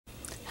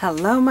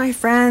Hello my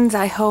friends,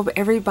 I hope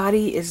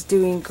everybody is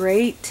doing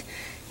great.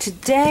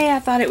 Today I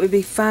thought it would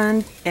be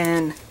fun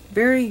and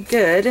very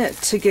good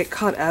to get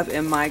caught up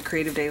in my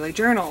Creative Daily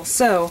Journal.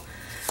 So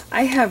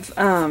I have,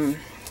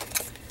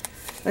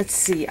 let's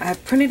see, I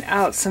printed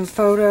out some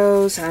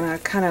photos and I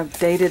kind of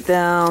dated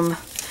them.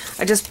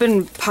 I just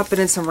been popping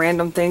in some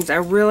random things. I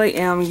really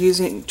am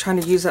trying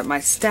to use up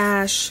my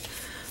stash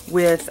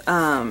with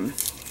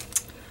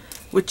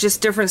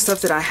just different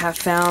stuff that I have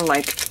found.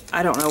 Like,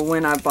 I don't know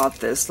when I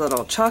bought this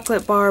little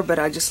chocolate bar, but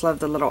I just love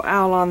the little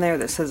owl on there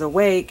that says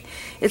awake.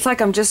 It's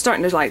like I'm just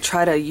starting to like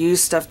try to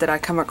use stuff that I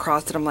come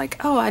across that I'm like,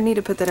 oh, I need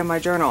to put that in my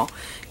journal.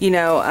 You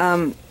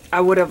know,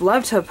 I would have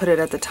loved to have put it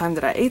at the time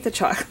that I ate the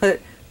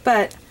chocolate,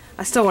 but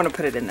I still want to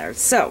put it in there.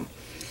 So,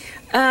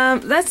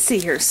 let's see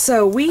here.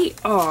 So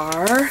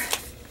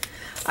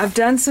I've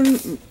done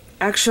some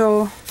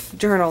actual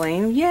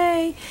journaling,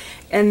 yay!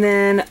 And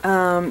then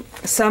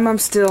some I'm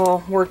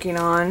still working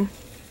on.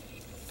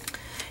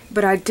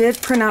 But I did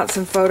print out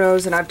some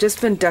photos and I've just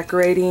been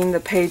decorating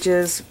the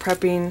pages,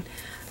 prepping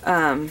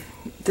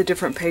the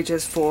different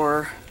pages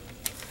for,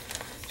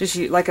 just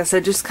like I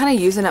said, just kind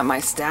of using up my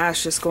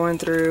stash, just going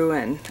through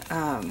and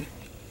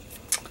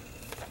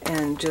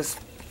just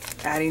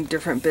adding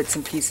different bits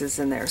and pieces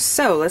in there.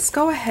 So let's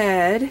go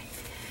ahead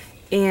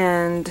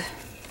and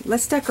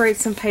let's decorate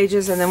some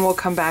pages and then we'll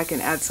come back and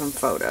add some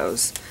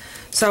photos.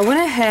 So I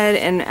went ahead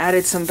and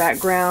added some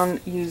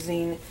background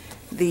using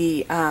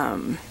the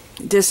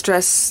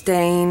Distress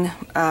Stain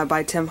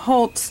by Tim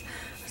Holtz.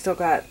 Still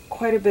got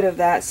quite a bit of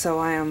that, so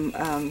I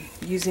am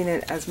using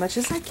it as much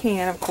as I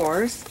can, of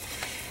course.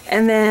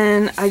 And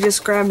then I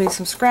just grabbed me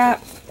some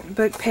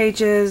scrapbook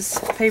pages,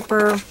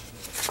 paper,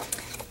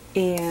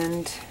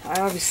 and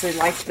I obviously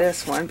like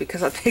this one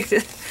because I picked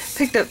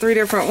up 3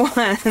 different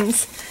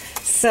ones.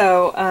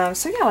 So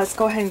yeah, let's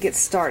go ahead and get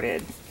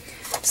started.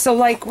 So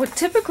like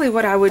typically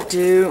what I would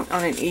do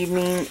on an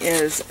evening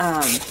is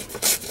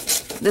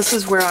this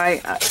is where I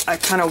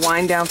kind of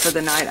wind down for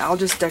the night. I'll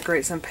just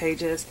decorate some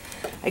pages.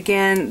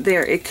 Again,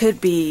 it could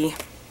be,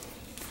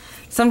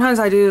 sometimes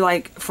I do,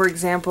 like, for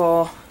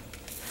example,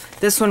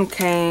 this one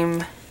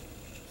came,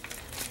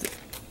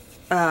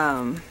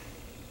 what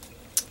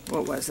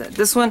was it?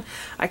 This one,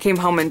 I came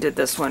home and did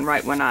this one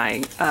right when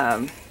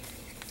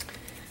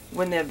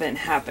when the event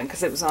happened,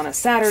 because it was on a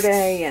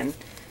Saturday, and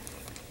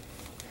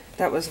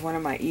that was one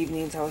of my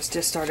evenings. I was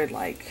just started,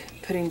 like,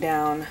 putting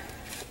down,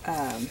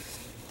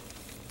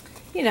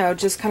 you know,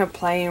 just kind of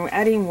playing,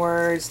 adding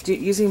words,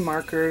 using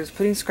markers,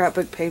 putting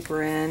scrapbook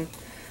paper in,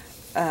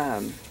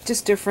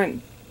 just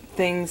different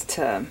things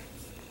to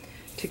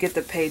get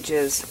the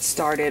pages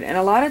started. And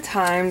a lot of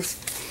times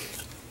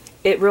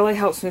it really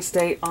helps me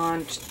stay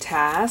on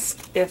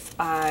task if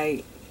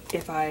I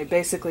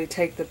basically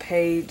take the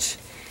page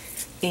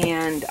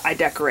and I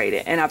decorate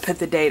it and I put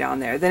the date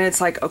on there. Then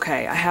it's like,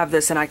 okay, I have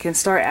this and I can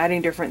start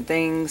adding different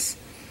things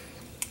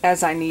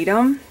as I need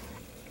them.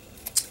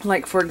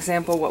 Like, for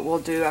example, what we'll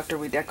do after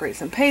we decorate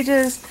some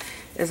pages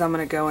is I'm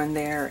going to go in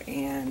there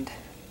and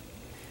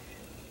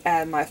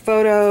add my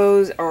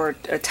photos or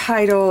a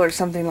title or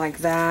something like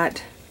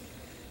that,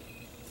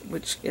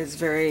 which is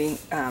very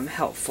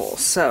helpful.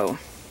 So,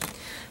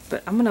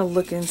 but I'm going to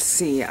look and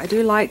see. I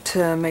do like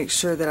to make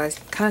sure that I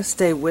kind of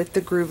stay with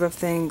the groove of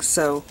things.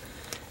 So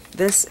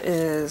this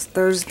is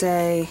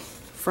Thursday.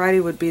 Friday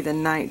would be the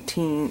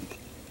 19th.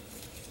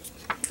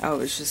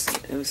 Oh,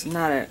 it was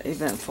not an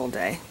eventful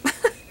day.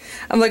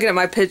 I'm looking at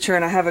my picture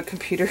and I have a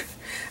computer.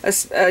 I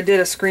did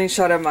a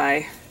screenshot of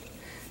my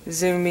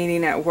Zoom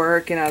meeting at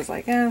work and I was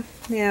like, yeah,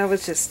 it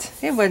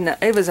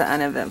was an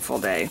uneventful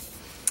day.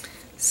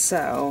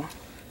 So,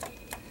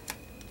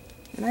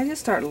 and I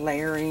just start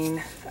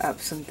layering up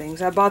some things.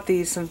 I bought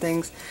some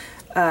things.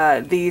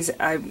 I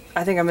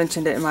think I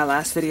mentioned it in my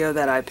last video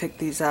that I picked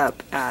these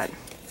up at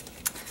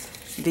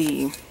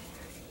the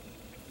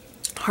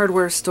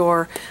hardware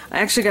store. I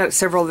actually got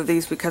several of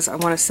these because I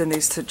want to send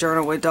these to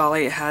Journal with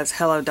Dolly. It has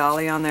Hello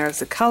Dolly on there as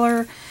a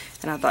color,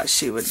 and I thought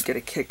she would get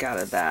a kick out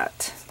of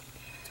that.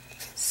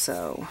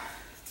 So,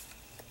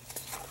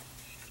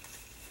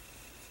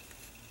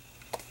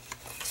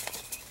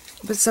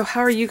 but so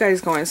how are you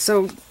guys going?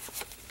 So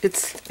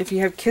if you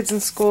have kids in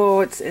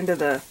school, it's end of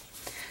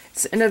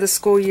the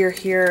school year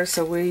here.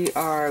 So we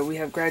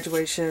have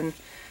graduation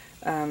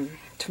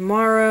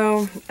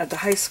tomorrow at the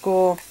high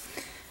school.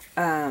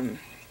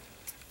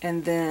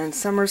 And then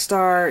summer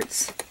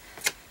starts.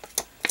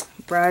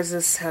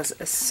 Brazos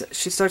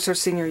she starts her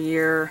senior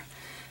year.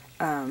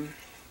 I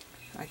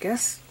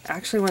guess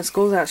actually when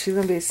school's out, she's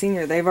gonna be a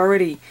senior. They've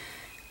already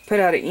put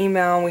out an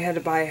email and we had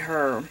to buy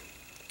her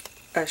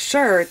a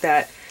shirt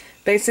that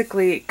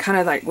basically kind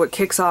of like what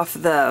kicks off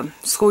the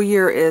school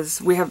year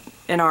is we have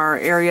in our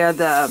area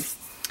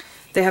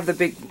they have the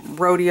big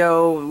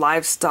rodeo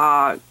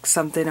livestock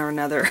something or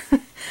another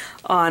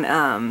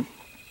on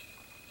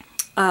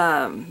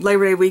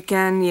Labor Day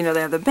weekend. You know,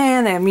 they have the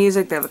band, they have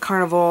music, they have the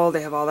carnival,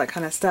 they have all that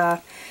kind of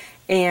stuff.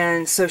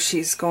 And so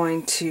she's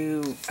going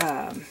to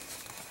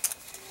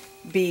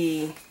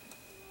be,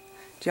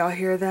 do y'all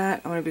hear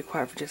that? I'm going to be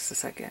quiet for just a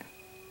second.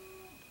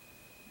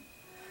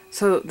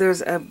 So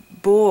there's a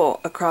bull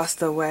across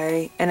the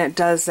way, and it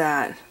does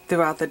that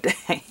throughout the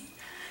day.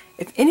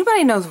 If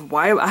anybody knows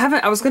why,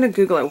 I was going to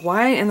Google it.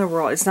 Why in the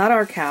world, it's not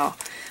our cow,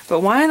 but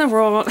why in the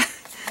world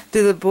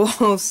do the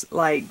bulls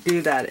like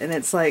do that? And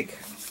it's like,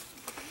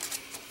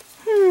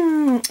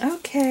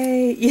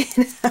 okay, you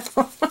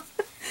know.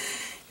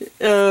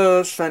 Oh,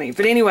 it's funny.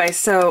 But anyway,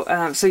 so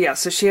yeah,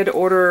 so she had to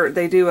order,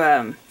 they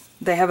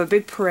have a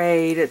big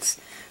parade. It's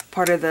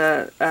part of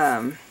the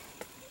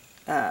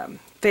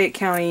Fayette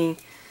County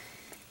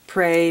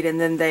parade, and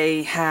then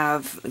they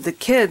have the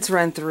kids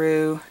run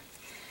through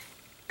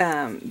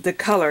the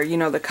color, you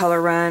know, the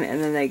color run,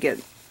 and then they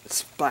get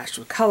splashed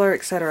with color,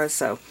 etc.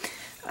 So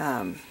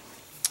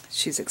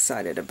she's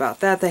excited about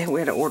that. We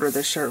had to order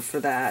the shirt for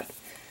that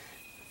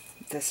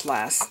this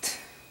last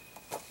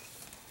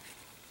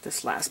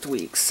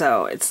week.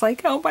 So it's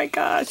like, oh my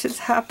gosh, it's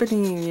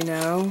happening, you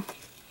know.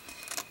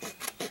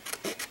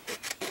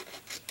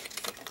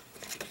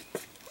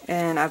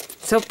 And I'm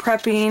still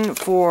prepping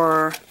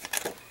for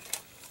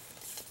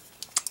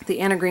the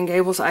Anne of Green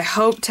Gables. I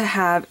hope to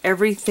have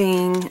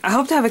everything, I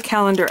hope to have a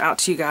calendar out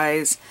to you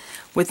guys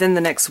within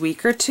the next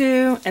week or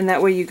two, and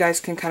that way you guys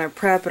can kind of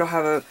prep. It'll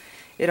have a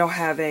let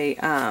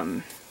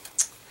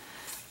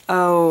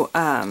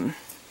me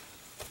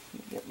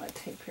get my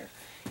tape here.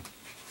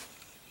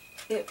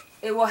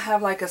 It will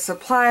have like a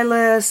supply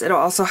list. It'll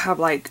also have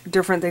like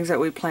different things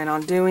that we plan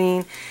on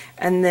doing.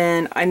 And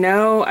then I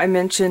know I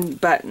mentioned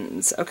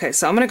buttons. Okay,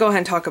 so I'm going to go ahead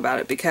and talk about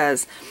it,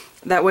 because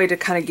that way to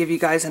kind of give you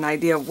guys an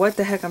idea of what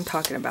the heck I'm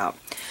talking about.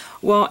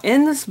 Well,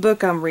 in this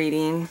book I'm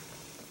reading,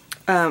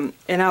 and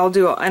I'll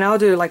do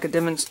like a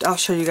demonstration. I'll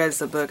show you guys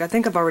the book. I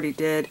think I've already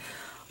did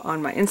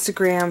on my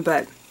Instagram,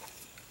 but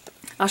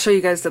I'll show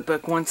you guys the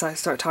book once I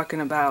start talking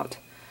about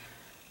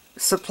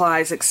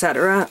supplies,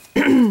 etc.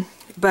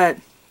 But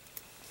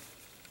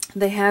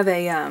they have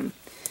a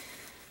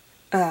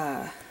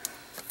I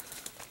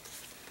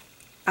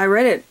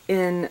read it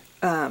in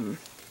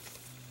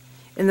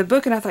the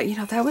book, and I thought, you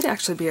know, that would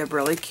actually be a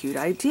really cute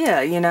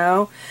idea, you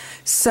know.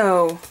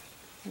 So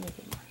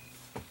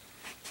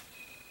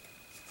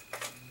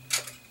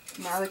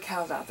now the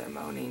cow's out there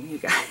moaning, you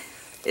guys.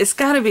 It's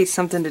got to be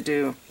something to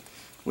do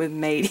with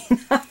mating.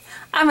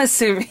 I'm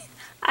assuming.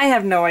 I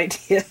have no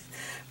idea.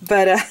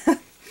 But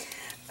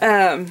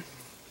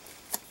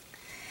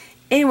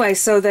anyway,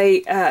 so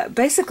they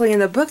basically in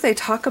the book they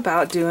talk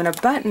about doing a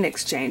button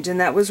exchange, and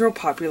that was real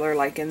popular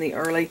like in the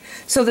early.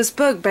 So this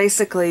book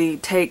basically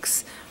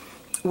takes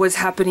what's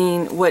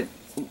happening,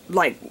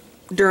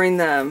 during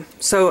the,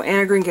 so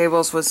Anne of Green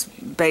Gables was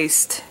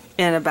based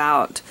in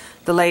about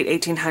the late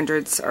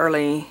 1800s,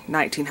 early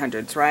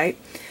 1900s, right?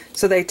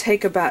 So they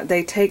take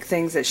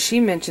things that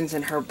she mentions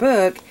in her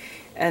book,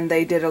 and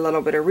they did a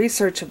little bit of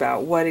research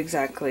about what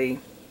exactly,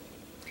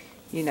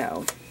 you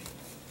know,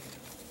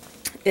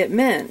 it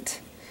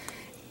meant.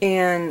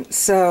 And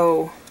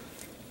so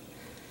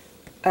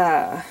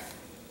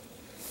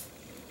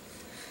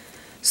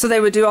so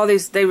they would do all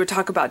these, they would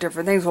talk about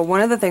different things. Well,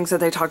 one of the things that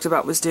they talked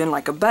about was doing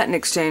like a button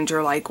exchange,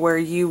 or like where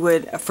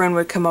a friend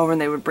would come over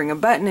and they would bring a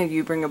button, and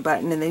you bring a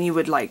button, and then you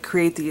would like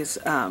create these,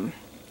 and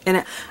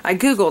I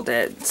Googled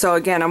it. So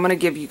again, I'm going to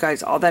give you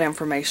guys all that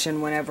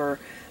information whenever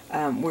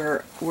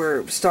we're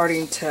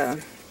starting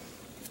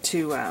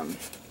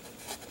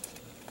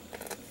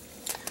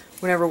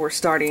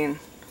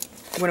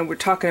when we're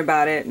talking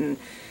about it,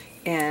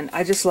 and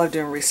I just love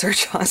doing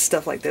research on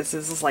stuff like this.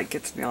 This is like,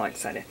 gets me all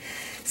excited.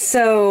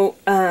 So,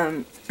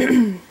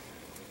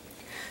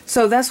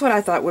 so that's what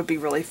I thought would be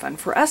really fun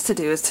for us to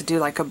do, is to do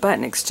like a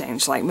button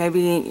exchange. Like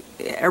maybe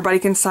everybody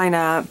can sign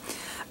up,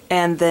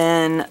 and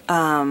then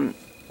I'll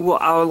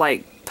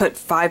like put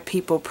 5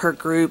 people per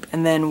group,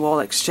 and then we'll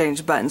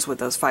exchange buttons with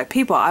those 5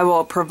 people. I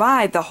will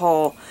provide the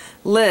whole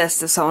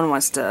list if someone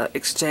wants to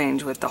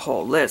exchange with the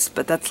whole list,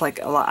 but that's like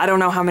a lot. I don't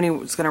know how many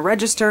is going to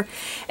register,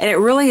 and it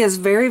really is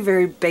very,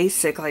 very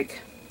basic.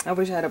 Like, I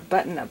wish I had a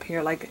button up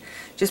here. Like,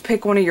 just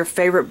pick one of your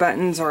favorite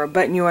buttons, or a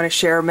button you want to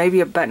share,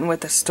 maybe a button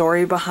with a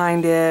story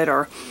behind it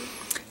or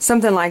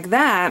something like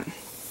that,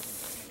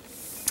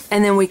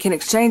 and then we can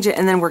exchange it,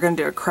 and then we're going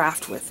to do a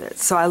craft with it.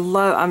 So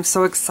I'm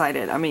so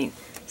excited. I mean,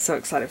 so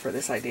excited for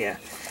this idea.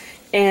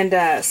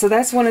 And so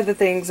that's one of the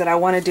things that I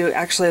want to do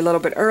actually a little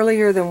bit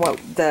earlier than what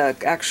the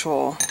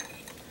actual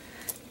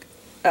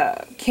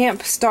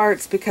camp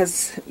starts,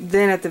 because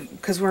then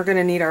because we're going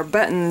to need our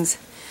buttons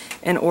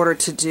in order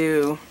to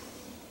do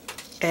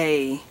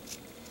a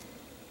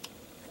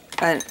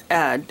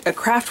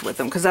craft with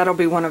them, because that'll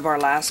be one of our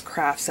last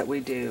crafts that we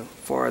do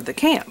for the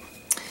camp.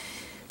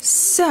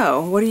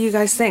 So what do you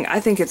guys think? I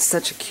think it's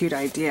such a cute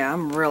idea.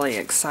 I'm really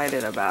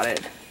excited about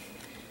it.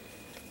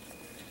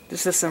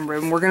 This is some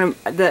ribbon.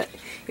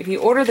 If you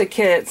order the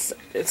kits,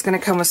 it's gonna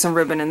come with some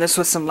ribbon, and this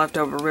was some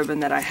leftover ribbon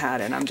that I had,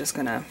 and I'm just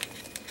gonna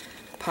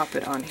pop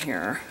it on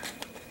here.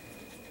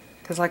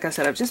 Because like I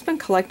said, I've just been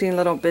collecting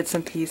little bits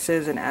and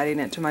pieces and adding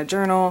it to my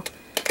journal.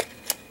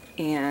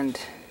 And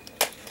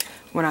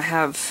when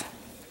I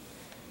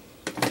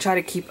try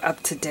to keep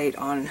up to date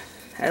on,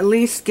 at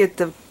least get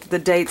the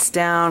dates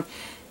down,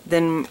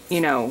 then,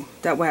 you know,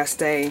 that way I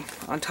stay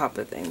on top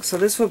of things. So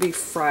this will be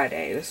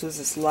Friday. This was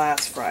this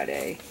last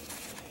Friday.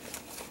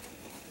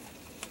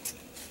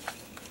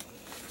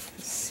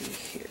 Let's see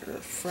here.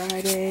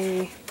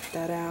 Friday, put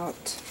that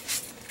out.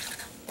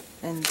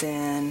 And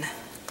then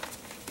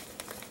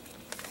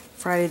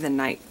Friday the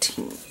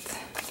 19th.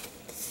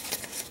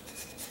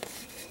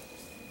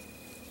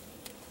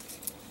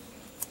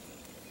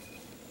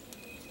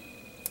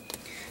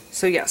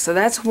 So yeah, so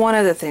that's one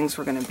of the things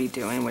we're going to be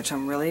doing, which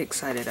I'm really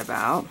excited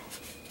about.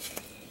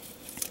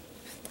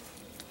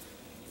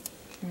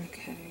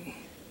 Okay.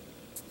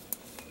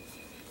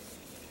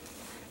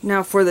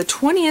 Now for the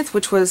 20th,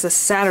 which was a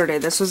Saturday,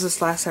 this was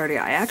this last Saturday,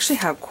 I actually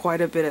have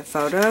quite a bit of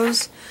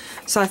photos.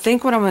 So I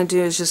think what I'm going to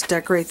do is just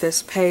decorate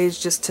this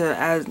page just to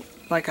add,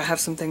 like I have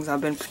some things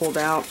I've been pulled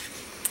out.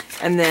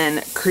 And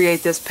then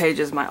create this page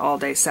as my all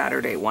day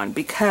Saturday one,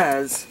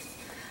 because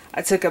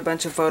I took a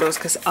bunch of photos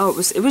because, oh,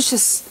 it was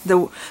just,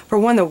 for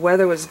one, the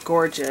weather was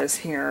gorgeous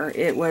here.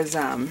 It was,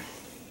 look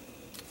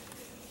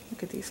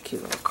at these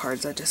cute little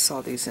cards. I just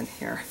saw these in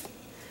here.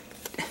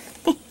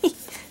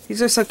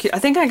 These are so cute. I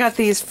think I got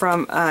these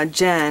from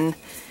Jen.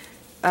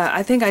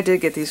 I think I did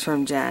get these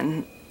from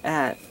Jen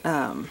at,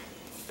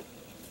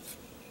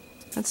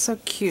 that's so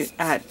cute,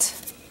 at,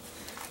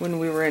 when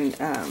we were in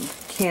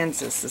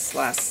Kansas this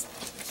last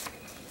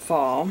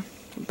fall.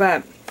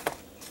 But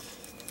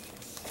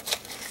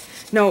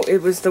no,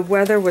 it was, the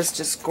weather was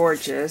just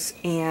gorgeous,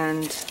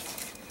 and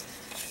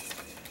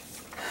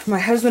my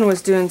husband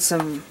was doing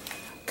some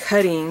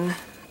cutting,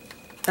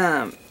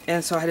 and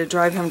so I had to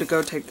drive him to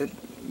go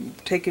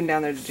take him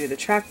down there to do the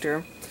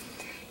tractor.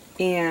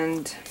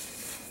 And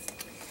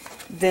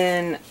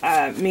then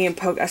me and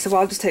I said,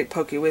 well, I'll just take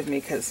Pokey with me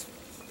because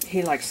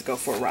he likes to go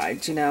for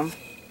rides, you know.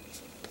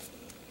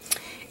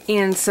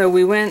 And so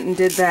we went and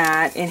did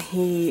that, and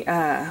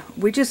and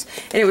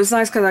it was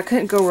nice because I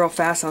couldn't go real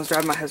fast. I was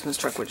driving my husband's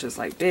truck, which is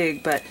like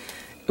big, but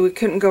we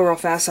couldn't go real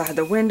fast, so I had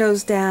the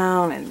windows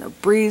down, and the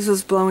breeze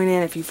was blowing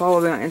in. If you follow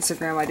me on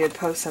Instagram, I did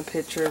post some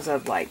pictures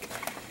of like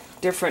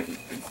different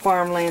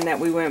farmland that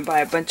we went by,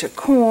 a bunch of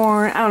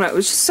corn. I don't know, it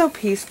was just so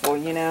peaceful,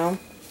 you know.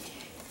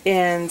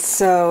 And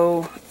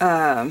so,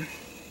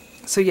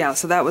 yeah,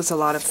 so that was a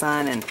lot of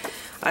fun, and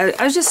I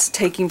was just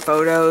taking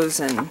photos,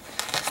 and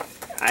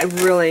I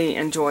really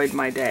enjoyed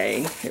my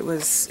day. It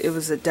was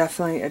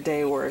definitely a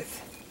day worth.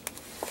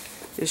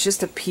 It was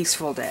just a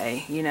peaceful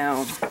day, you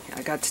know.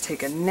 I got to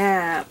take a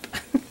nap.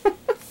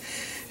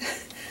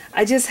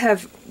 I just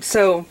have,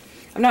 so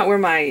I'm not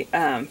wearing my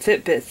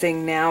Fitbit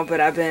thing now, but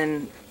I've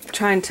been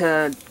trying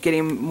to get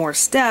in more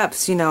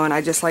steps, you know, and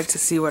I just like to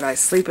see what I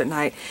sleep at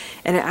night.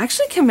 And it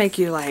actually can make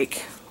you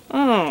like,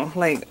 oh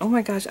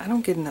my gosh, I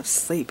don't get enough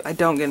sleep. I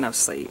don't get enough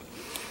sleep.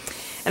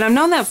 And I've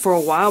known that for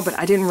a while, but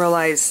I didn't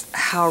realize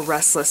how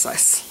restless I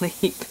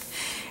sleep.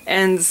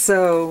 And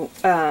so,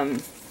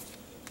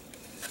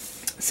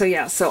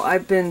 yeah, so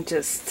I've been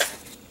just,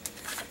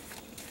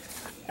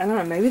 I don't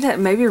know,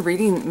 maybe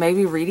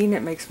reading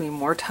it makes me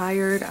more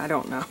tired. I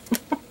don't know.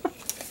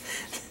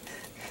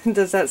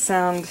 Does that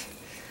sound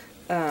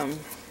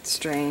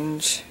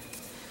strange?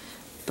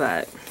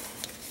 But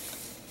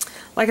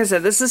like I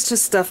said, this is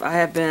just stuff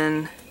I've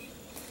been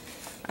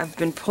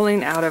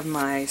pulling out of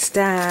my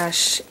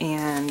stash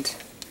and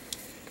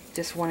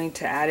just wanting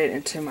to add it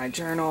into my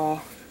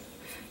journal.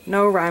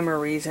 No rhyme or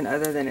reason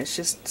other than it's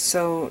just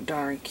so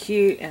darn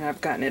cute, and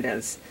I've gotten it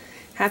as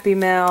Happy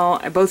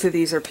Mail. Both of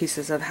these are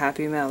pieces of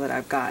Happy Mail that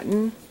I've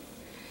gotten.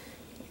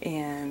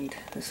 And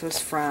this was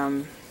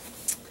from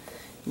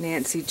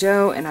Nancy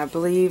Joe, and I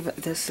believe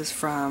this is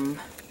from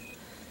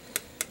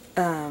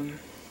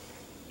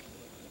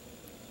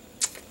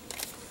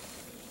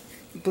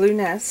Blue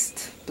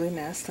Nest,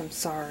 I'm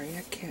sorry,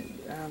 I can't,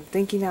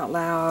 thinking out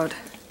loud,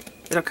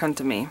 it'll come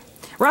to me.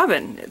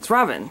 Robin, it's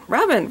Robin.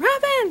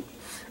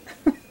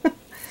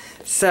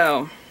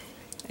 So,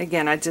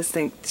 again, I just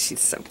think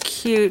she's so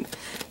cute.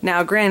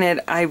 Now, granted,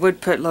 I would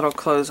put little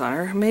clothes on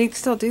her. May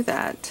still do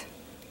that.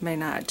 May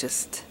not,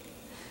 just,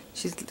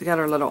 she's got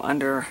her little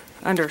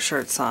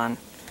undershirts on.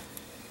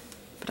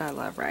 But I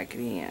love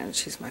Raggedy Ann,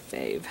 she's my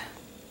fave.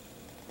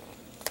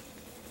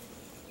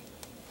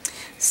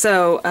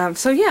 So,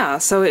 yeah,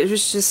 so it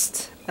was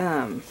just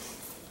a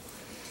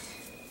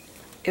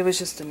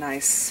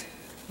nice,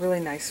 really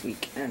nice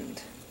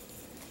weekend.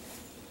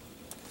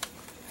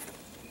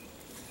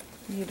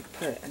 I need to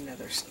put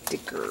another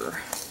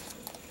sticker.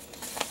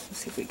 Let's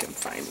see if we can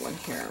find one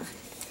here.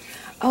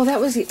 Oh,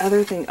 that was the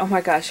other thing. Oh my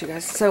gosh, you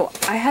guys. So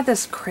I had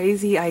this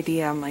crazy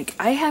idea. I'm like,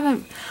 I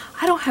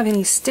don't have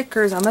any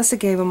stickers. I must have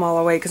gave them all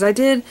away because I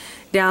did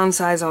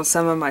downsize on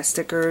some of my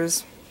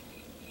stickers.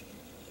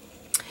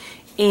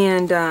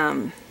 And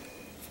I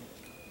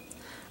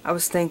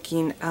was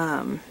thinking,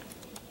 I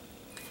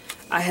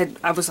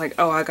was like,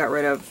 oh, I got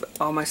rid of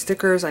all my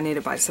stickers. I need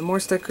to buy some more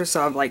stickers.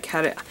 So I've like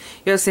had it,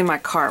 you guys see my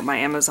cart, my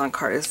Amazon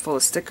cart is full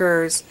of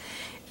stickers.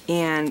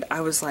 And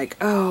I was like,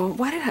 oh,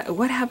 what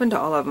happened to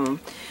all of them?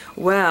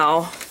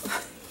 Well,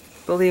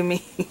 believe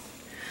me,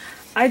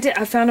 I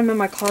found them in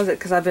my closet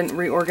because I've been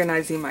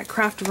reorganizing my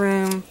craft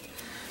room.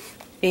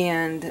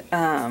 And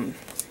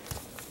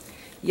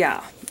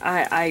yeah,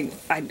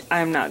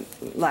 I'm not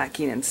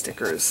lacking in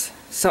stickers.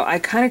 So I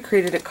kind of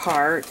created a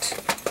cart,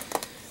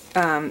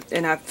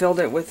 and I filled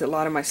it with a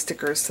lot of my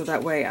stickers so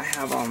that way I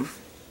have them.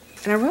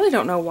 And I really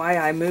don't know why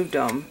I moved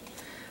them.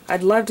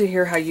 I'd love to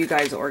hear how you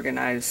guys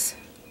organize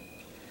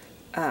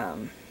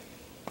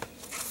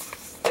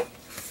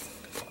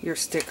your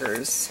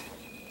stickers,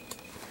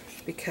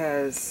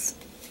 because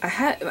I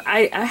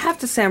have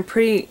to say I'm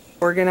pretty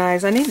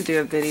organized. I need to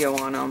do a video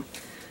on them,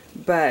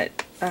 but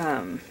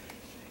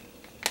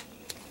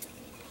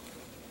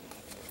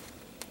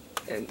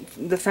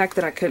the fact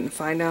that I couldn't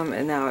find them,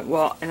 and now,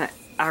 well, and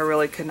I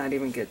really could not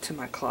even get to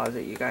my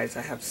closet, you guys.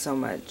 I have so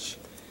much,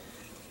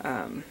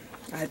 I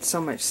had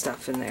so much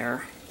stuff in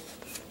there,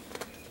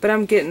 but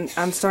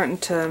I'm starting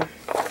to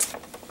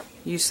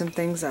use some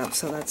things up,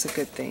 so that's a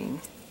good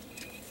thing.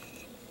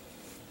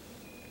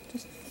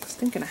 Just was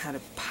thinking I had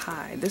a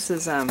pie. This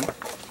is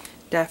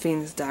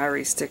Daphne's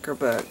Diary sticker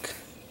book.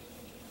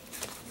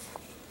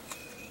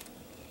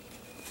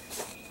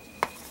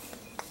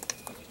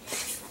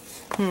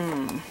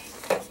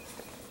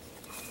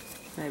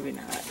 Maybe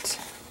not.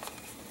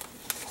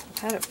 I've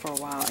had it for a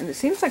while, and it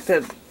seems like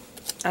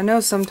I know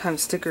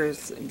sometimes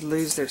stickers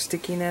lose their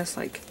stickiness,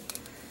 like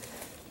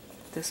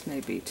this may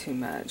be too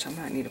much. I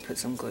might need to put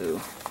some glue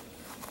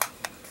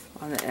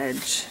on the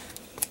edge.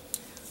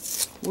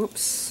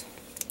 Whoops.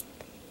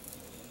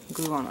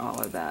 Glue on all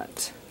of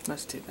that.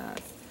 Let's do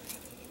that.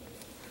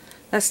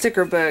 That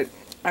sticker book,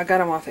 I got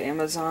them off of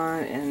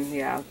Amazon, and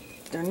yeah,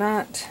 they're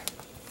not...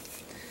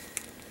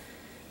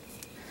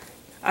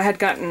 I had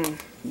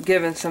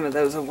given some of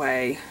those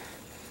away,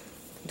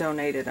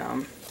 donated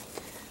them,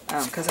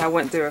 because I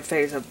went through a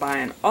phase of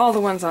buying all the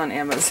ones on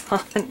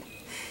Amazon,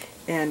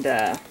 and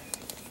yeah,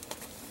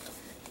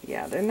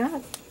 they're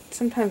not,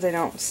 sometimes they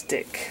don't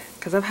stick,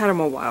 because I've had them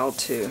a while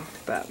too,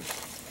 but,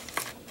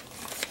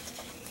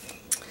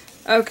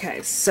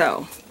 okay,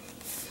 so,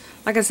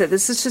 like I said,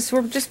 this is just,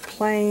 we're just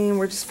playing,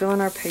 we're just filling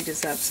our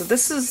pages up. So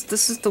this is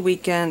the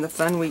weekend, the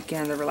fun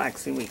weekend, the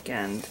relaxing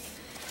weekend.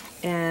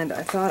 And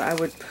I thought I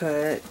would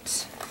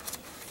put,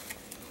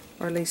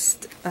 or at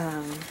least,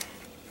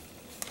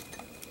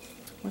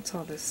 what's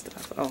all this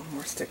stuff? Oh,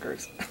 more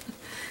stickers.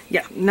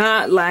 Yeah,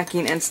 not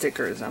lacking in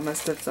stickers. I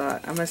must have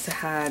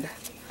had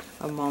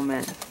a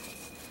moment.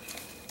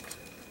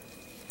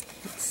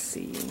 Let's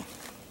see.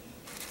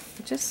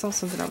 I just saw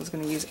something I was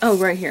going to use. Oh,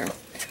 right here.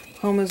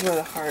 Home is where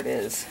the heart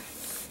is.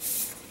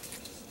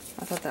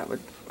 I thought that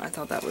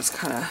was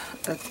kind of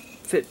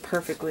fit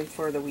perfectly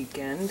for the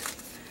weekend.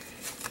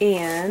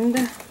 And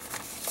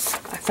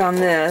I found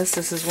this.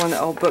 This is one of the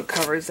old book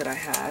covers that I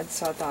had,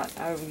 so I thought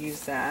I would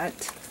use that.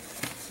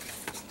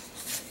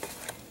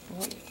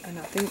 And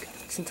I think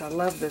since I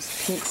love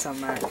this pink so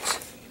much,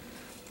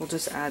 we'll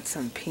just add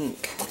some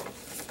pink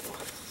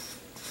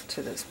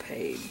to this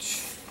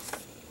page.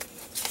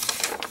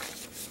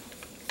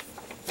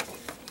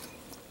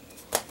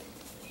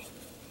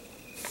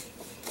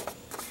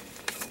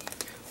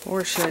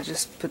 Or should I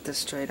just put this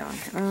straight on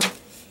here?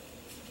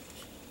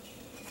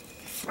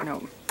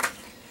 No.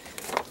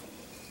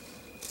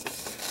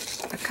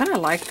 I kind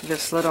of like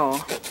this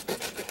little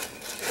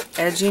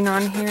edging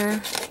on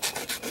here.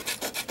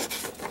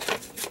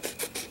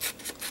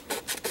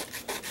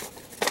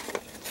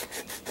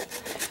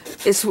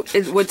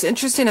 What's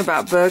interesting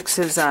about books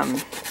is,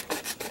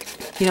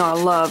 you know, I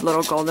love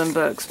little golden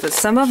books, but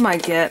some of them I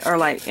get are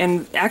like,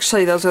 and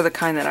actually those are the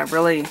kind that I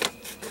really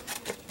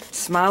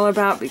smile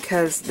about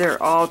because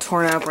they're all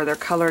torn up or they're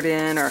colored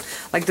in, or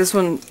like this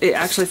one, it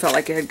actually felt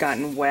like it had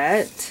gotten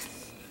wet.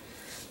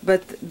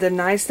 But the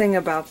nice thing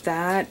about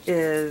that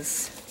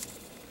is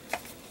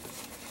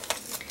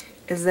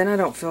then I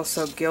don't feel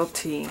so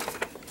guilty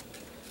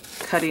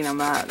cutting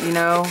them up, you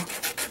know.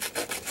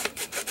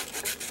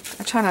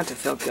 I try not to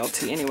feel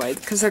guilty anyway,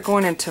 because they're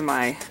going into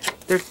my,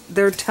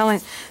 they're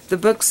telling, the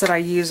books that I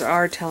use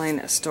are telling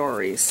a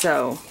story,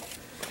 so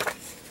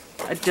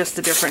just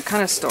a different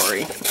kind of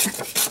story.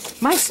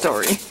 My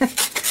story.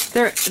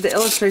 The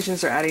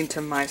illustrations are adding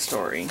to my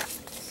story.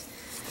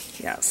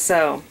 Yeah,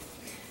 so,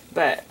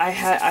 but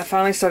I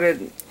finally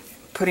started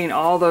putting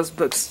all those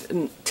books,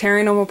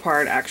 tearing them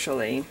apart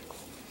actually,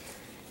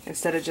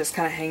 instead of just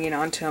kind of hanging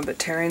on to them, but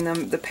tearing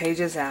the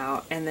pages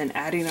out and then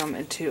adding them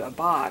into a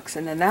box.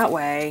 And then that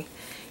way,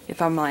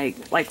 if I'm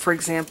like for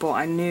example,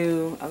 I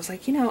was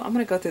like, you know, I'm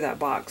going to go through that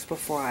box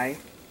before I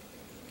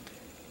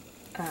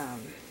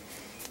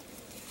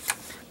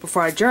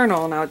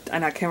journal,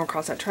 and I came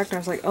across that track and I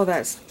was like, oh,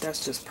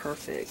 that's just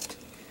perfect.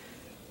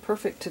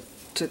 Perfect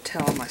to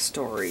tell my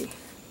story.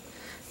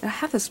 And I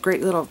have this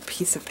great little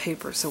piece of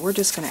paper, so we're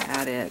just going to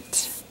add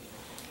it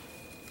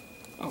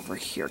over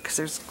here because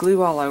there's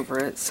glue all over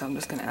it, so I'm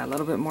just going to add a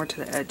little bit more to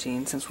the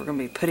edging since we're going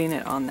to be putting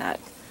it on that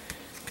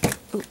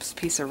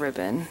piece of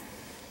ribbon.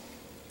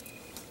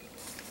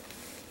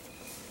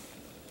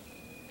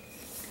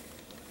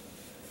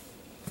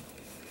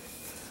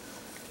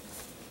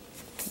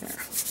 There.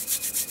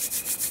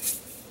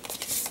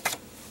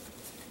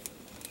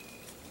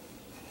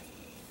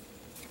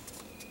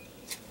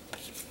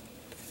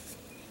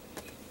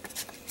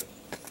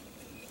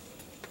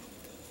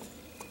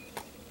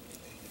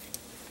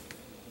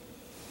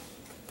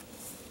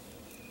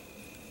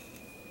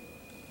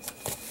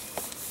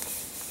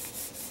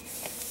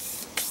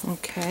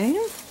 Okay.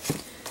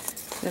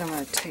 Then I'm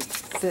going to take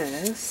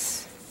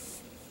this.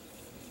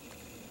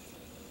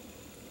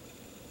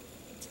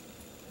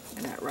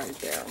 And that right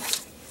there.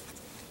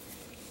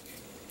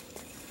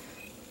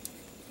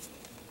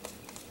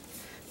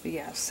 But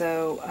yeah,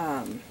 so,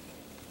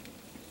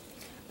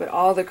 but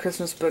all the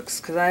Christmas books,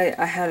 because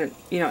I had,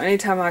 you know,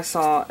 anytime I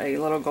saw a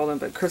little golden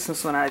book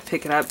Christmas one, I'd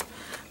pick it up,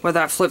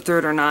 whether I flipped through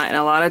it or not. And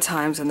a lot of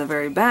times in the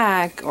very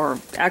back, or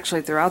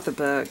actually throughout the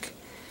book,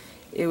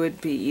 it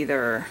would be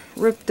either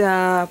ripped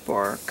up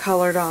or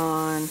colored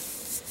on.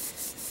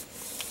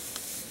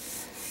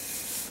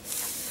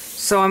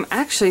 So I'm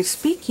actually,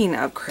 speaking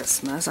of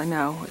Christmas, I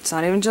know it's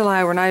not even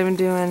July, we're not even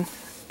doing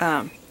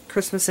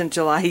Christmas in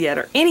July yet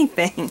or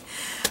anything.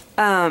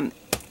 I'm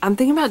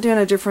thinking about doing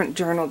a different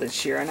journal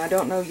this year, and I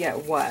don't know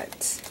yet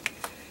what.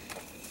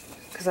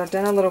 Because I've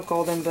done a little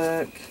golden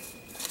book.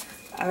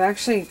 I've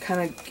actually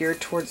kind of geared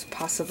towards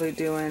possibly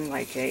doing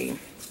like a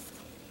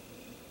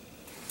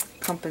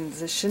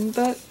composition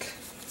book.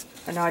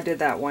 I know I did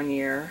that one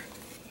year.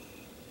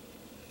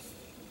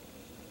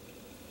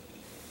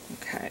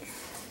 Okay.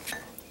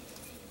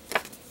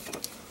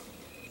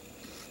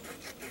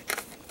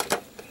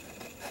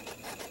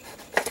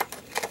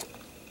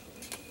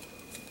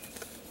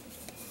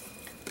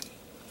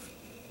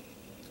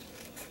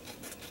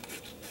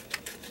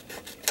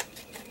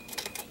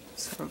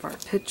 Some of our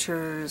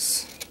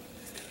pictures.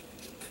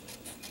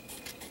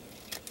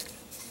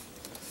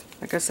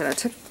 Like I said, I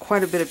took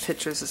quite a bit of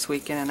pictures this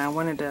weekend, and I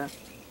wanted to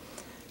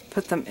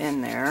put them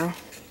in there.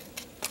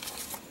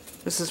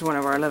 This is one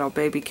of our little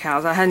baby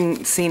cows. I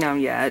hadn't seen them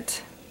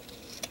yet.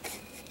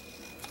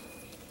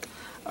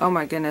 Oh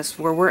my goodness,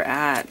 where we're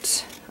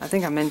at, I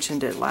think I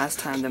mentioned it last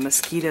time, the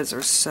mosquitoes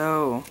are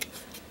so,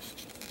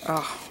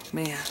 oh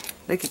man,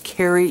 they could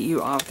carry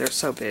you off. They're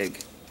so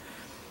big.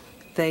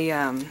 They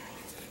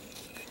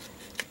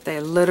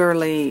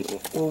literally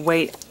will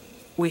wait.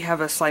 We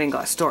have a sliding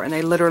glass door, and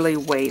they literally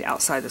wait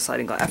outside the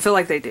sliding glass. I feel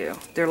like they do.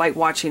 They're like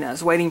watching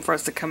us, waiting for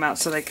us to come out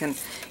so they can,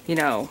 you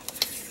know,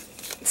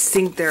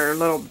 sink their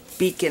little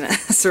beak in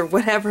us or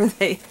whatever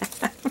they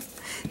have.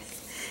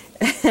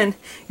 And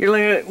you're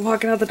literally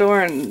walking out the door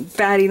and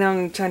batting them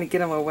and trying to get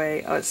them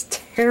away. Oh, it's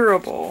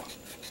terrible.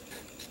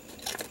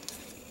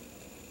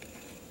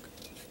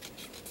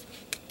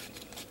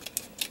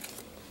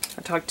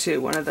 I talked to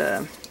one of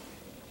the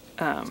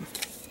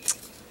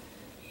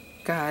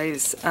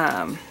guys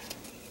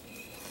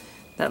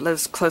that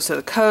lives close to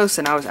the coast,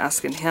 and I was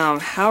asking him,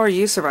 how are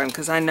you surviving?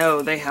 Because I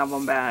know they have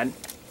them bad.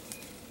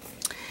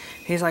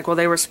 He's like, well,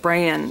 they were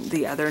spraying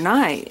the other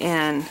night.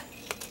 And,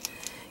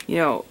 you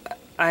know,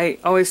 I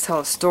always tell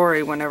a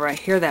story whenever I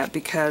hear that,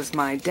 because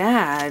my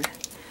dad,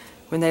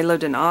 when they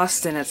lived in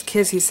Austin as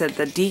kids, he said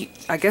the deep,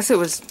 I guess it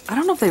was, I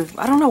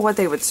don't know what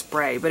they would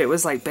spray, but it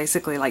was like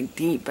basically like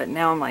deep. But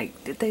now I'm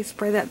like, did they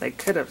spray that? They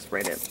could have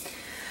sprayed it.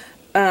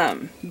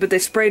 But they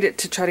sprayed it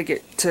to try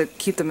to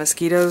keep the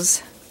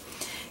mosquitoes.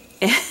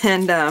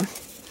 And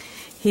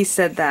he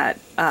said that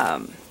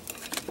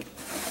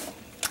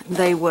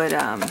they would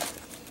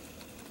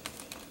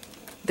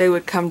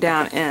come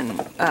down and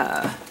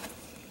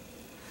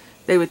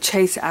they would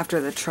chase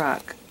after the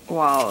truck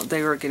while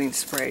they were getting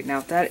sprayed. Now,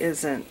 if that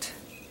isn't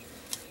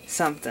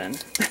something.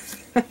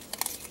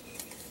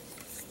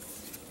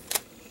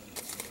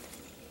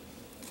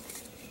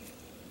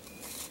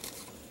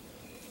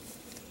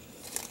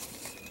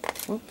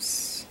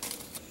 Whoops.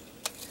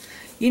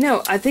 You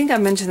know, I think I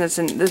mentioned this,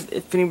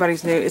 if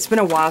anybody's new, it's been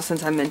a while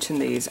since I mentioned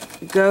these.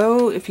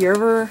 Go, if you're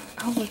ever,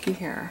 oh, looky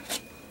here.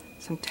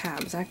 Some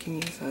tabs, I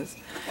can use those.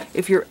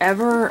 If you're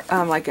ever,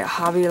 like at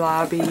Hobby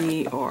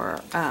Lobby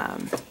or,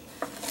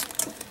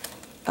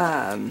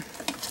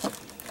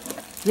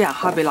 yeah,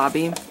 Hobby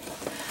Lobby,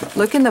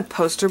 look in the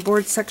poster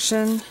board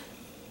section,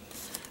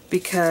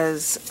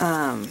 because,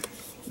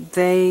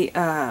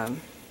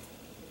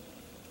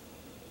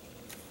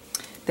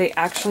 they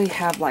actually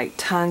have like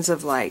tons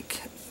of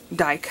like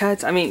die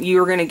cuts. I mean,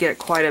 you're going to get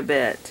quite a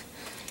bit.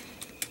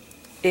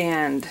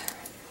 And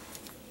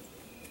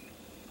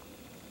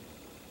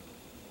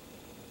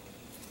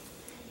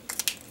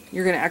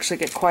you're going to actually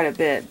get quite a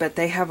bit, but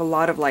they have a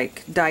lot of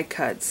like die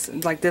cuts.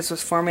 Like this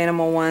was farm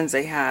animal ones.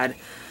 They had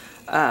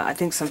I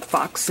think some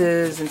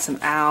foxes and some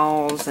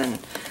owls,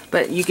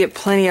 but you get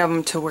plenty of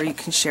them to where you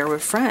can share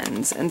with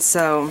friends. And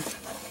so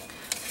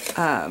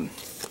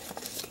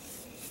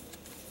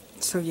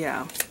so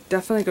yeah,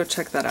 definitely go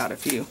check that out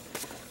if you,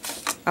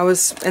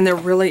 and they're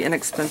really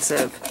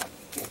inexpensive.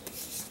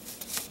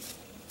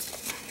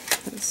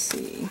 Let's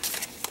see.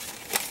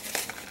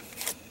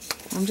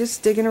 I'm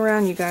just digging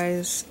around, you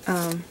guys.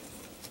 Oh,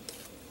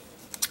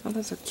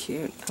 those are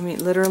cute. I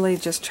mean, literally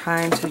just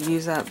trying to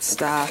use up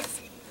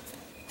stuff.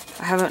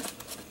 I have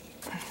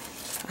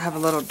a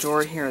little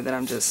drawer here that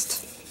I'm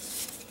just,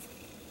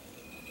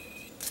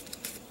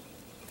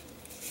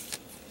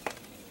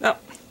 oh,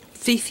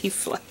 Fifi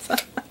Flip.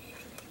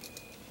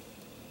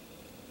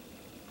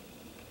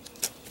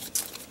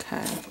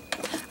 Okay.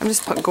 I'm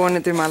just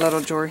going through my little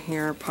drawer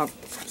here,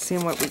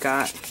 seeing what we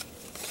got.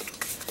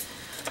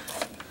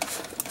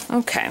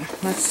 Okay,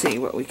 let's see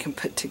what we can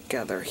put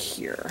together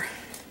here.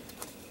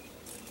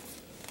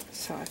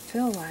 So I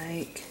feel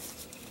like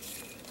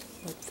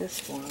with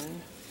this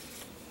one,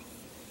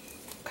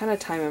 kind of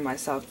timing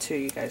myself too,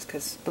 you guys,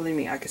 because believe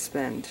me, I could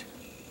spend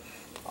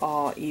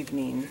all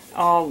evening,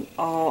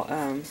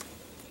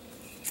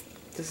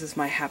 this is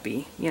my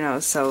happy, you know,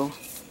 so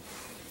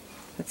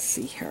let's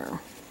see here.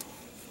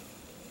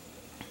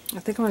 I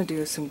think I'm going to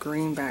do some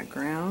green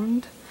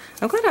background.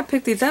 I'm glad I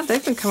picked these up.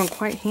 They've been coming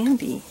quite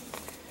handy.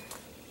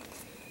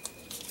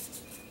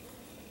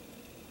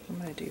 I'm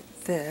going to do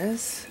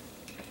this.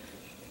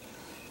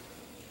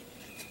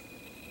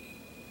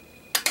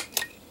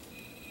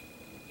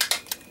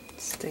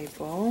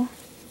 Staple.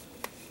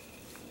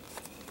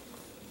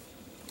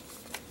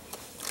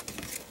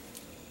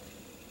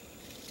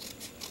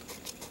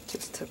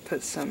 Just to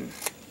put some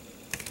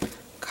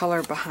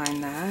color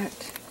behind that.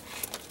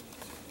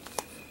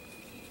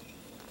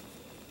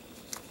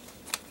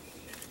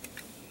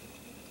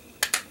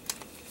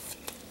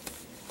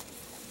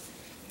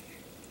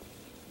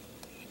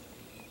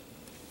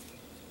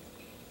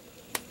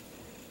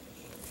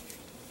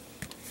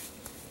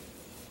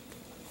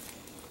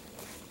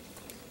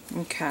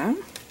 Okay,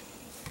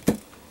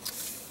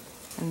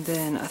 and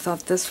then I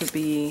thought this would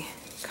be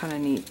kind of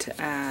neat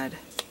to add.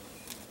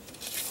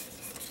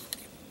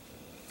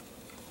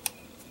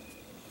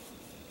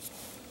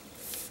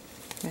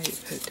 Maybe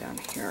put it down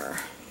here.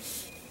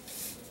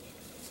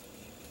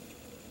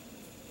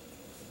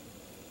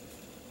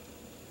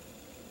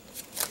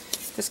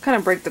 Just kind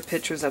of break the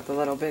pictures up a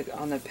little bit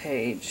on the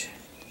page.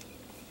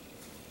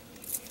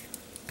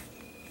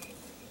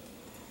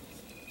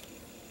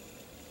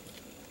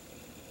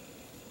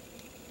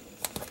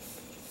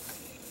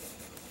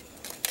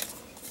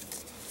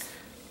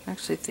 I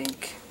actually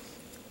think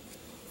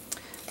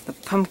the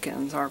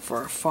pumpkins are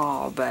for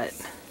fall, but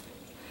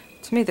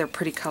to me they're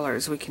pretty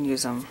colors. We can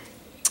use them.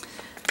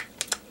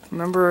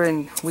 Remember,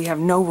 and we have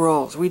no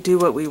rules. We do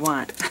what we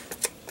want.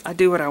 I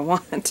do what I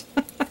want.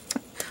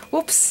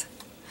 Whoops.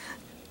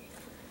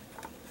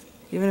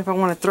 Even if I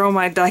want to throw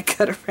my die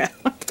cut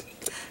around.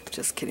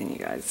 Just kidding, you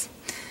guys.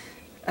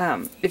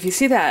 If you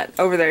see that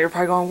over there, you're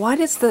probably going, what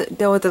is the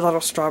deal with the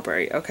little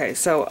strawberry? Okay,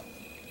 so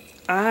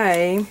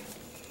I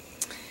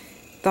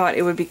thought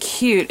it would be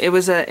cute. It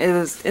was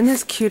in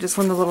this cute, it's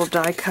one of the little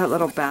die cut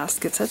little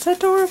baskets. That's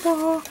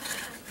adorable.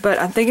 But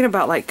I'm thinking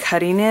about like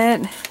cutting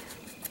it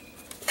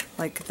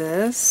like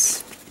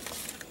this.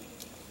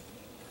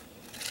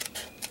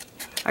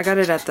 I got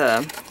it at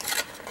the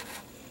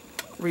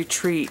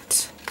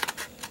retreat,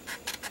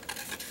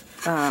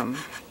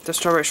 the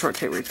Strawberry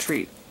Shortcake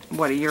retreat,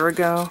 what, a year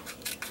ago?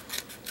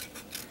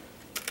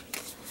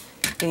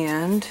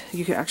 And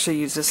you can actually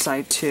use this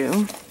side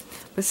too.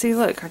 But see,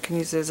 look, I can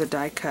use it as a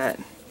die cut.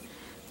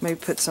 Maybe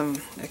put a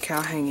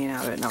cow hanging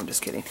out of it. No, I'm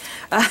just kidding.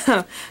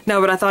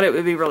 No, but I thought it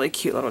would be really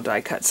cute little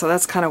die cut. So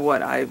that's kind of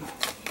what I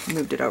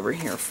moved it over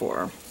here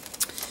for.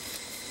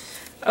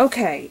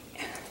 Okay,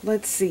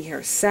 let's see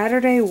here.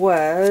 Saturday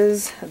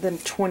was the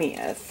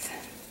 20th.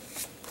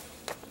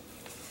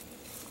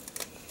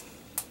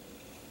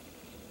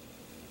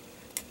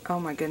 Oh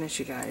my goodness,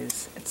 you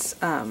guys. It's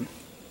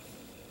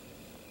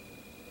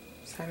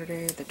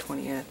Saturday the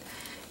 20th.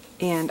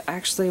 And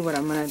actually what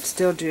I'm going to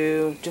still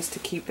do, just to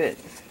keep it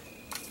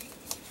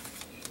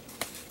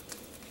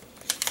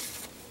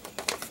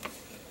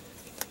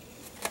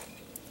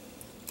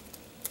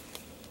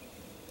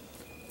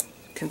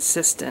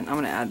consistent, I'm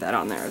going to add that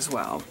on there as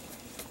well.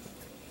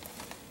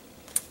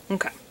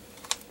 Okay.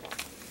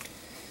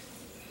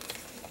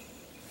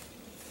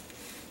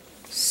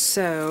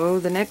 So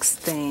the next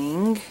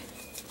thing,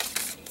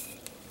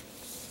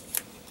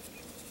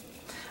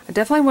 I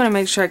definitely want to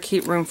make sure I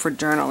keep room for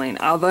journaling,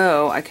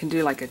 although I can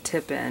do like a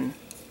tip in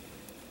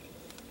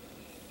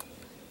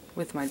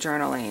with my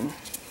journaling,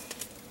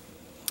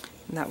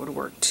 and that would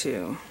work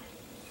too.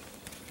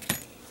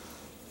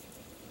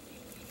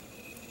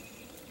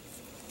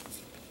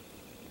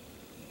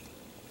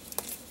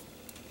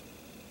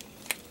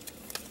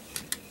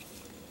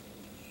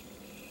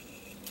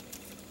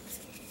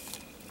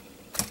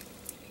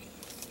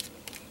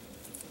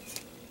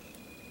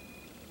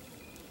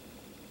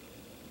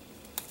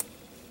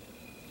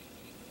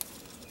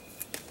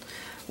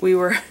 We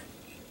were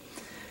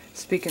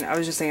speaking, I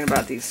was just thinking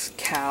about these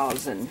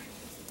cows, and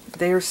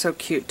they are so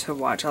cute to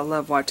watch. I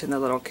love watching the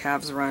little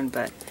calves run,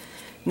 but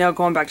now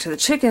going back to the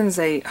chickens,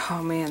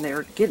 oh man, they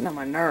were getting on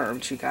my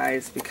nerves, you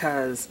guys,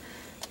 because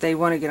they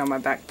want to get on my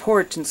back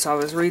porch. And so I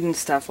was reading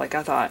stuff, like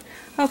I thought,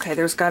 okay,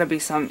 there's got to be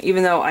some,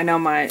 even though I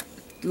know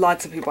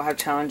lots of people have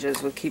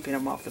challenges with keeping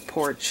them off the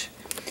porch.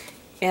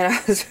 And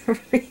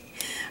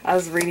I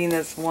was reading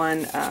this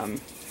one,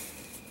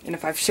 and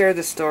if I've shared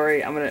the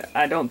story,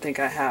 I don't think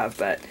I have,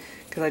 but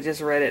because I just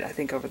read it, I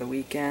think over the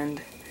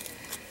weekend.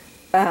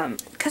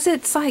 Because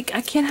it's like, I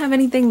can't have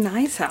anything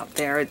nice out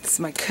there. It's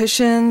my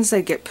cushions,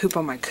 they get poop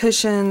on my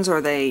cushions, or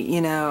they,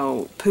 you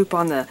know, poop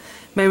on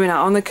maybe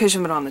not on the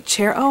cushion, but on the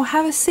chair. Oh,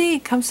 have a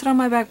seat, come sit on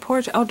my back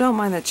porch. Oh, don't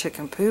mind the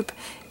chicken poop.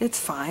 It's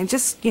fine,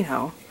 just, you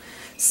know.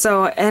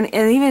 So, and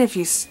even if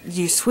you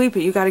sweep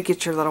it, you got to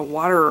get your little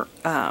water,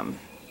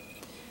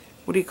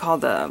 what do you call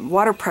the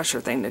water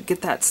pressure thing to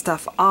get that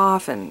stuff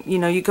off. And, you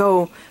know, you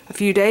go a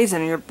few days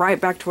and you're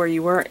right back to where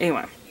you were.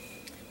 Anyway,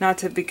 not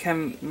to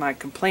become my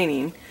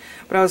complaining,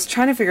 but I was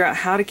trying to figure out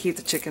how to keep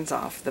the chickens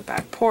off the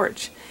back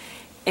porch.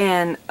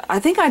 And I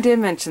think I did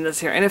mention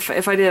this here. And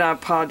if I did, I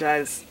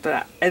apologize,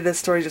 but this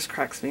story just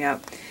cracks me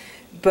up.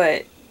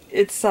 But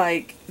it's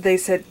like they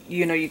said,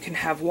 you know, you can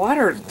have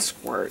water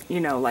squirt, you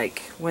know, like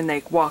when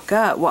they walk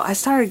up. Well, I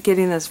started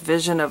getting this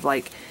vision of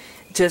like,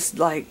 just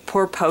like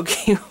poor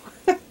Pokey,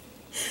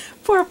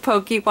 poor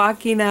Pokey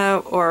walking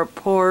up, or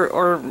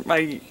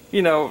my,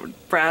 you know,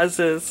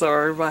 Brazos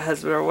or my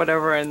husband or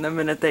whatever. And the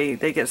minute they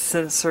get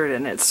censored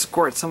and it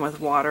squirts them with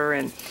water.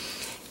 And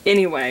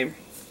anyway,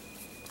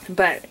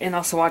 and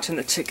also watching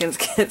the chickens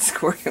get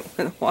squirted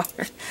with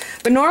water.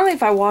 But normally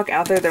if I walk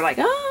out there, they're like,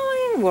 oh,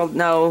 well,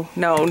 no,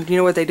 you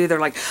know what they do? They're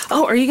like,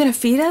 oh, are you gonna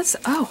feed us?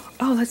 Oh,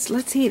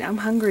 let's eat. I'm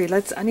hungry.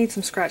 I need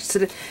some scratch.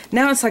 So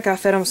now it's like I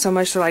fed them so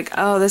much. They're like,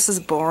 oh, this is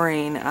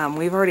boring.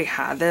 We've already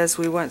had this.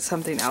 We want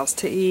something else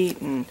to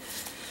eat. And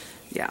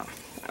yeah,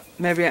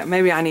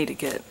 maybe I need to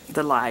get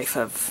the life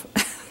of.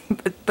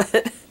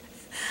 but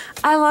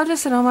I love to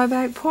sit on my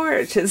back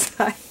porch. It's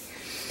like,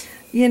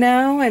 you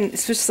know, and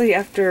especially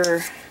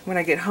after when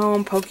I get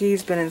home,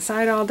 Pokey's been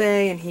inside all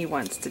day and he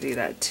wants to do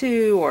that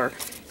too. Or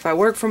if I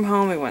work from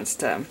home, he wants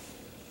to,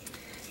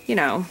 you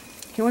know,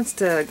 he wants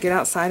to get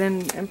outside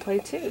and play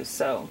too.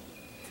 So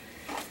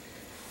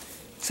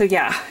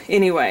yeah,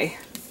 anyway,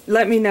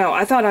 let me know.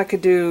 I thought I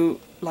could do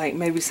like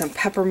maybe some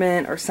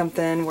peppermint or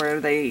something where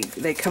they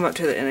come up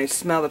to it and they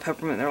smell the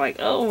peppermint and they're like,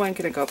 oh, I'm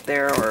gonna go up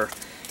there, or,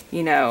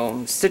 you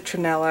know,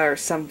 citronella or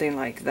something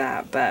like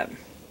that. But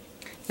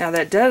now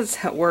that does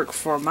work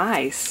for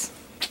mice.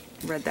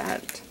 Read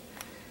that.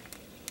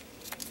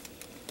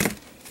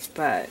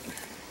 But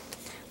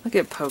look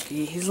at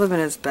Pokey. He's living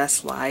his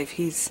best life.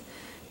 He's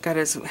got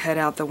his head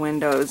out the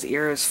window. His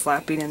ear is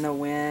flapping in the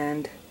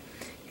wind.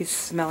 He's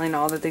smelling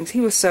all the things. He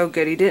was so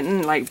good. He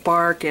didn't like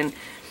bark. And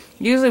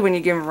usually when you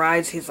give him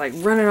rides, he's like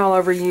running all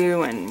over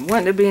you and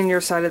wanting to be in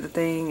your side of the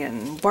thing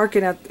and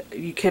barking at.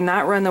 You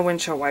cannot run the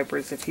windshield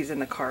wipers if he's in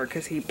the car,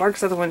 because he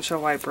barks at the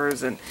windshield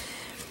wipers. And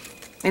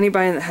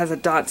anybody that has a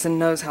Dachshund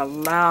knows how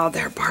loud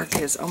their bark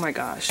is. Oh my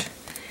gosh.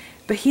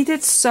 But he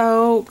did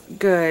so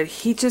good.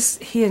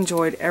 He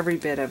enjoyed every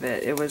bit of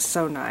it. It was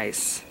so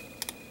nice.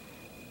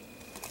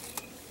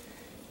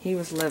 He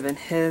was living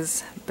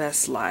his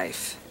best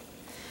life.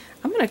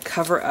 I'm going to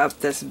cover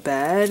up this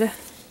bed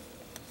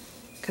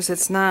because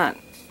it's not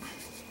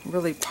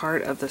really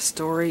part of the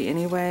story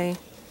anyway.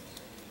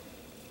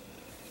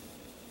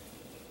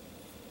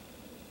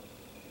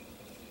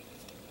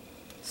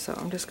 So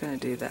I'm just going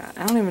to do that.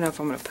 I don't even know if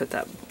I'm going to put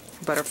that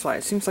butterfly.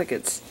 It seems like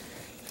it's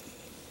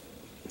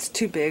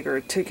too big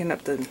or taking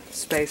up the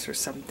space or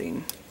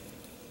something.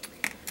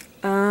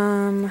 I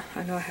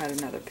know I had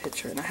another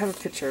picture, and I have a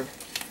picture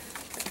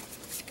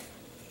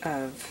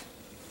of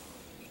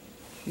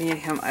me and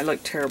him. I look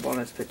terrible in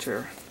this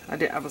picture.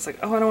 I was like,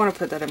 oh, I don't want to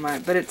put that in my,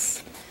 but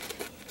it's,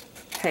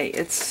 hey,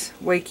 it's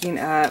waking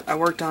up. I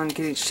worked on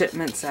getting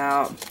shipments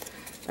out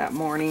that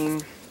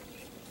morning.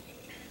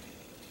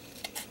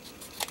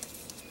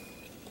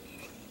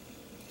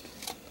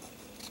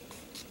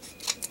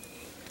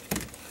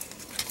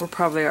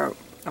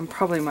 I'm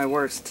probably my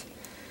worst.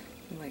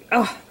 I'm like,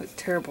 oh, I look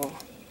terrible.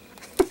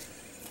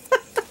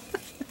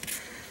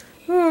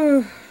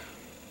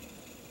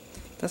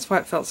 That's why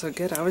it felt so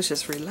good. I was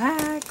just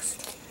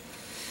relaxed.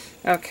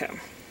 Okay.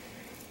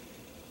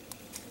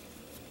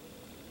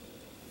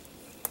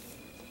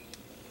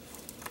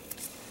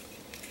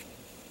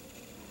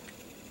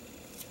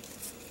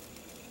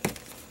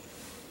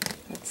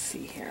 Let's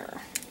see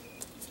here.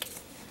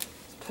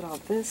 Put all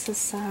this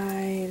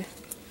aside.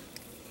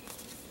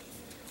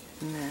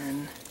 And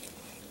then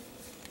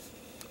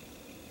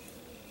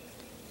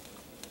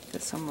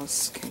this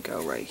almost can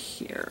go right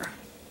here.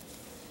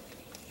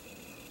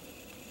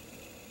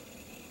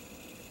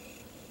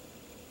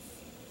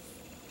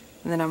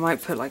 And then I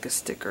might put like a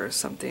sticker or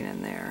something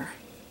in there.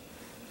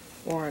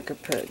 Or I could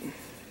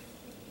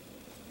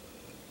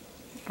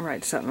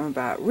write something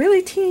about,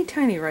 really teeny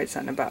tiny, write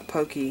something about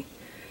Pokey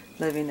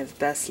living his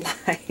best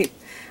life.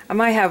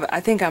 I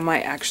think I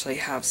might actually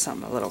have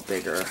something a little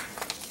bigger.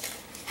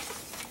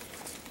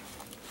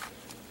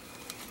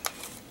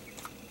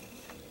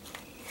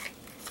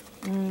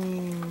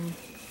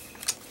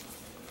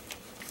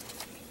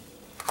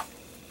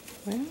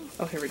 Well,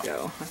 oh, here we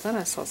go. I thought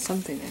I saw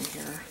something in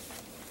here.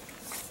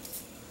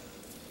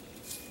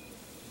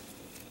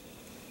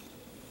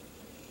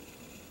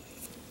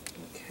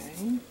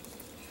 Okay.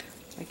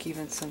 Like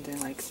even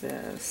something like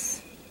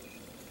this.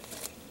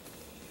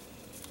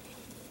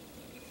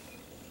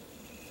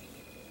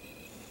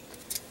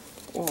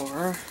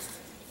 Or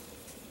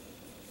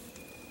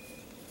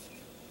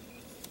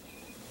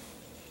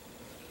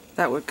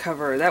that would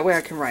cover, that way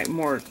I can write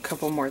a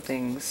couple more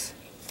things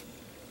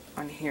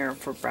on here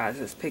for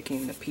Brazos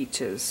picking the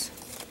peaches.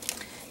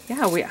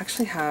 Yeah, we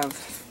actually have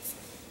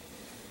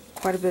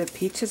quite a bit of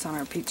peaches on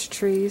our peach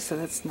trees, so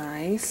that's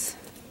nice.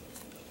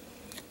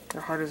 They're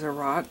hard as a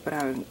rock, but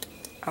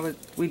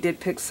we did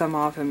pick some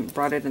off and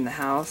brought it in the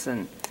house,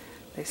 and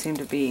they seem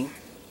to be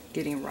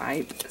getting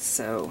ripe,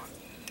 so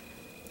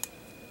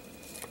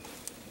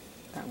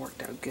that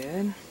worked out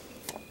good.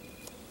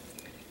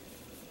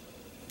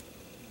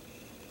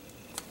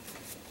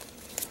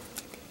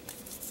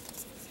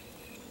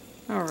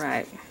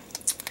 Alright,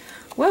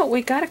 well,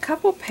 we got a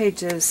couple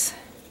pages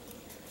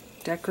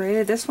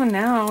decorated. This one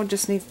now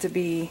just needs to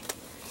be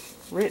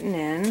written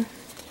in.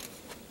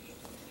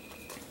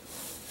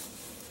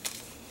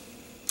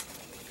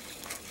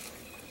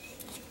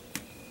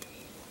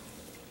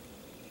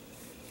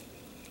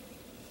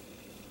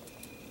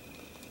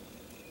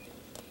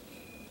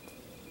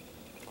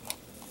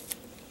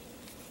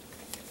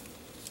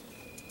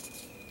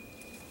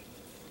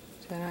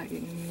 So not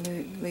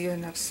getting leave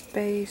enough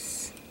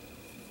space.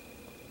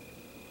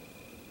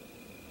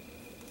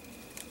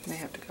 May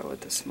have to go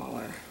with the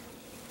smaller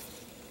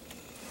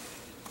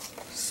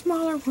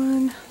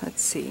one.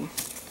 Let's see.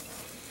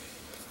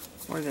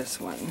 Or this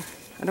one.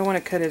 I don't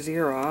want to cut his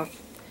ear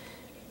off.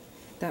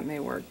 That may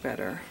work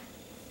better.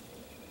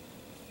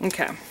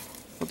 Okay,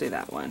 we'll do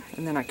that one.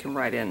 And then I can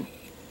write in.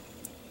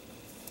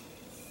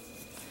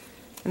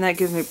 And that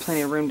gives me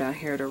plenty of room down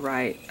here to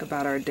write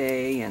about our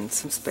day and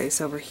some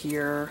space over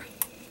here.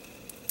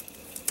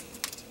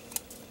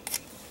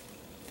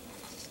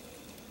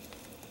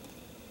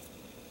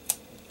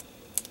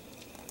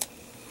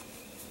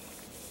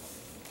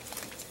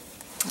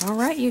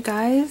 Alright, you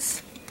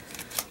guys.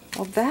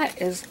 Well,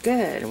 that is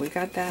good. We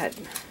got that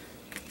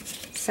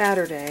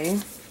Saturday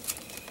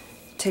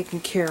taken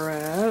care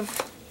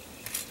of.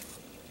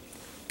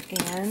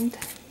 And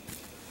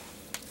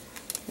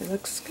it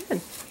looks good.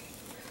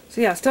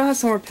 So yeah, I still have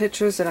some more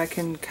pictures that I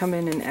can come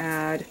in and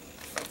add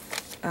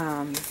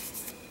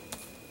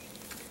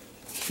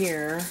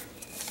here.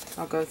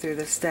 I'll go through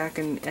this stack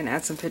and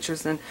add some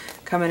pictures, then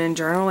come in and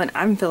journal. And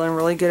I'm feeling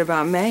really good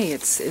about May.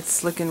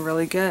 It's looking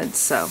really good.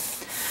 So,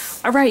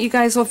 alright, you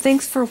guys. Well,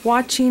 thanks for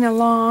watching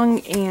along,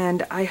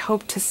 and I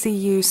hope to see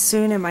you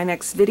soon in my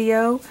next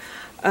video.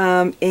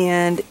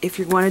 And if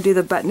you want to do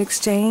the button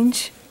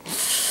exchange,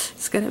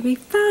 it's going to be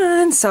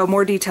fun. So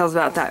more details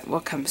about that will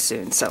come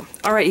soon. So,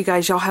 alright, you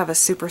guys. Y'all have a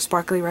super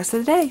sparkly rest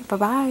of the day.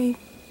 Bye-bye.